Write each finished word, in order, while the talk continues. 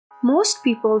Most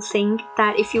people think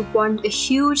that if you want a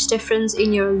huge difference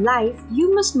in your life,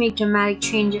 you must make dramatic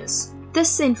changes.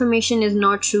 This information is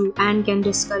not true and can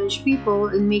discourage people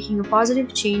in making a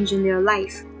positive change in their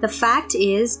life. The fact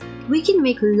is, we can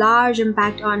make a large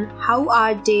impact on how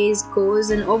our days goes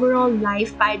and overall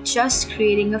life by just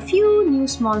creating a few new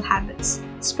small habits.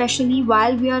 Especially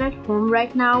while we are at home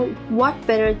right now, what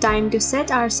better time to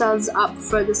set ourselves up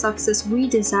for the success we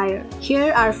desire?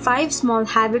 Here are 5 small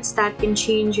habits that can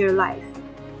change your life.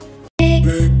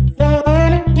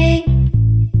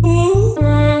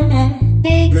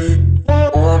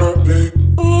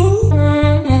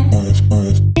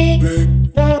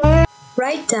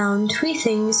 Write down 3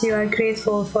 things you are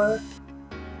grateful for.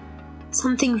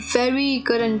 Something very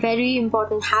good and very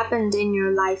important happened in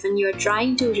your life and you're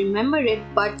trying to remember it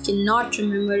but cannot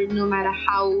remember it no matter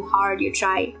how hard you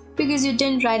try because you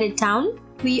didn't write it down.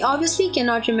 We obviously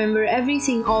cannot remember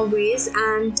everything always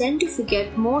and tend to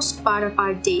forget most part of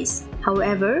our days.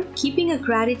 However, keeping a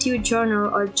gratitude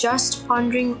journal or just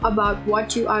pondering about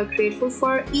what you are grateful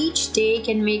for each day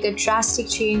can make a drastic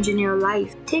change in your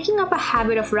life. Taking up a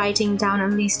habit of writing down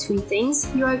at least 3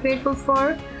 things you are grateful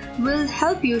for will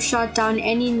help you shut down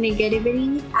any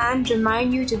negativity and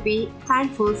remind you to be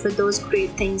thankful for those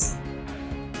great things.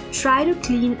 Try to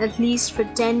clean at least for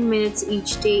 10 minutes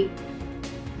each day.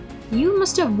 You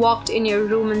must have walked in your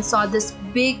room and saw this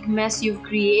big mess you've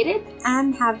created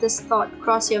and have this thought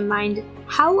cross your mind,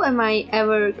 how am I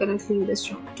ever gonna clean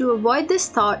this room? To avoid this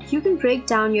thought, you can break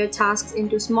down your tasks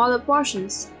into smaller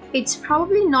portions. It's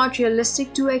probably not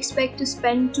realistic to expect to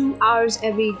spend 2 hours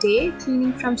every day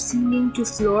cleaning from ceiling to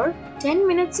floor. 10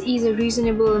 minutes is a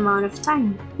reasonable amount of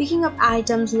time. Picking up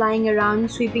items lying around,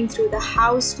 sweeping through the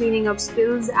house, cleaning up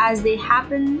spills as they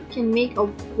happen can make a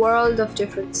world of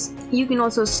difference. You can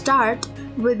also start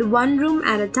with one room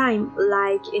at a time,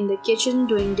 like in the kitchen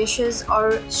doing dishes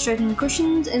or straightening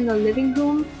cushions in the living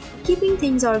room. Keeping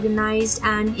things organized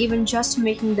and even just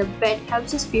making the bed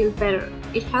helps us feel better.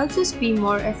 It helps us be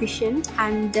more efficient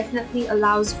and definitely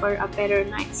allows for a better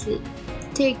night's sleep.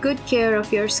 Take good care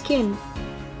of your skin.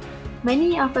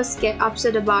 Many of us get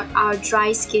upset about our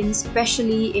dry skin,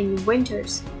 especially in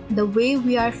winters. The way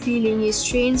we are feeling is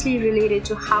strangely related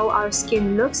to how our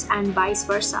skin looks and vice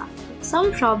versa.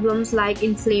 Some problems like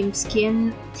inflamed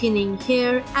skin, thinning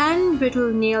hair, and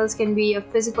brittle nails can be a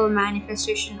physical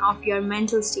manifestation of your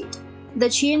mental state. The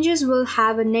changes will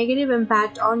have a negative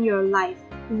impact on your life,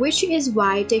 which is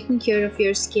why taking care of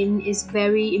your skin is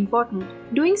very important.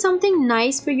 Doing something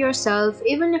nice for yourself,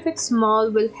 even if it's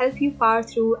small, will help you power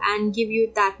through and give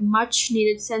you that much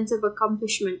needed sense of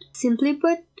accomplishment. Simply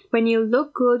put, when you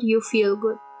look good, you feel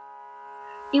good.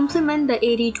 Implement the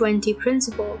 80-20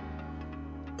 principle.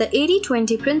 The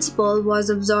 80-20 principle was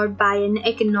absorbed by an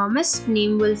economist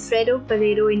named Wilfredo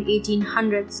Pareto in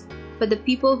 1800s. For the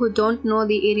people who don't know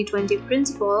the 80-20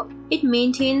 principle, it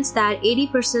maintains that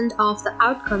 80% of the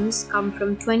outcomes come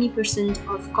from 20%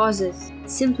 of causes.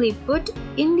 Simply put,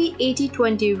 in the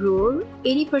 80-20 rule,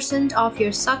 80% of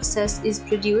your success is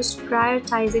produced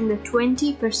prioritizing the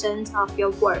 20% of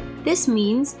your work. This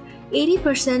means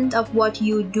 80% of what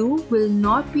you do will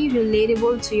not be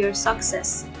relatable to your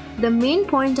success. The main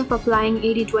point of applying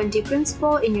 80-20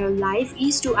 principle in your life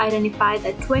is to identify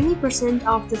that 20%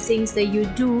 of the things that you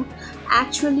do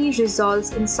actually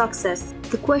results in success.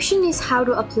 The question is how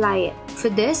to apply it. For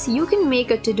this, you can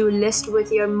make a to-do list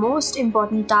with your most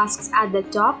important tasks at the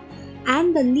top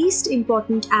and the least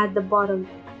important at the bottom.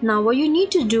 Now what you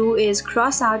need to do is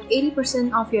cross out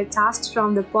 80% of your tasks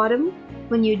from the bottom.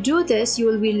 When you do this, you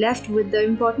will be left with the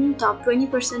important top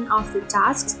 20% of the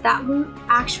tasks that will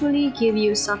actually give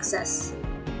you success.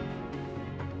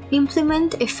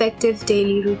 Implement effective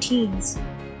daily routines.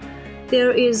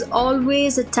 There is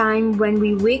always a time when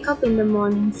we wake up in the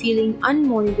morning feeling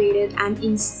unmotivated and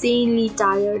insanely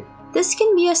tired. This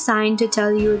can be a sign to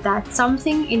tell you that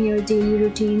something in your daily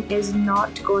routine is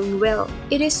not going well.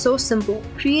 It is so simple.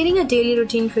 Creating a daily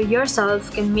routine for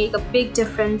yourself can make a big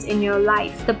difference in your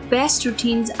life. The best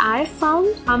routines I've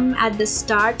found come at the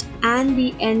start and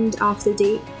the end of the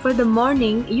day. For the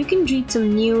morning, you can read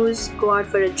some news, go out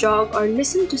for a jog, or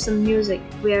listen to some music.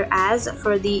 Whereas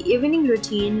for the evening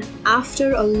routine,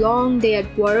 after a long day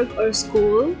at work or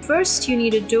school, first you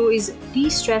need to do is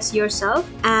de-stress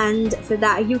yourself, and for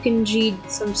that you can read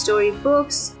some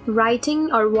storybooks.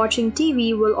 Writing or watching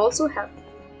TV will also help.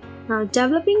 Now,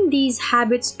 developing these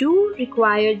habits do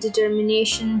require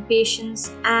determination,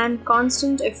 patience, and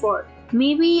constant effort.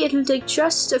 Maybe it'll take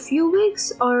just a few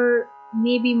weeks or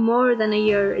maybe more than a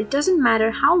year. It doesn't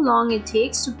matter how long it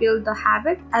takes to build the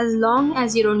habit, as long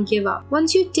as you don't give up.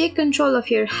 Once you take control of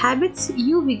your habits,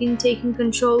 you begin taking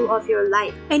control of your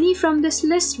life. Any from this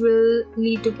list will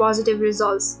lead to positive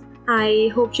results.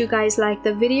 I hope you guys liked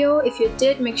the video. If you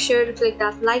did, make sure to click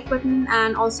that like button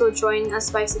and also join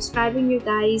us by subscribing, you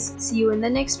guys. See you in the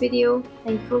next video.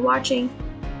 Thank you for watching.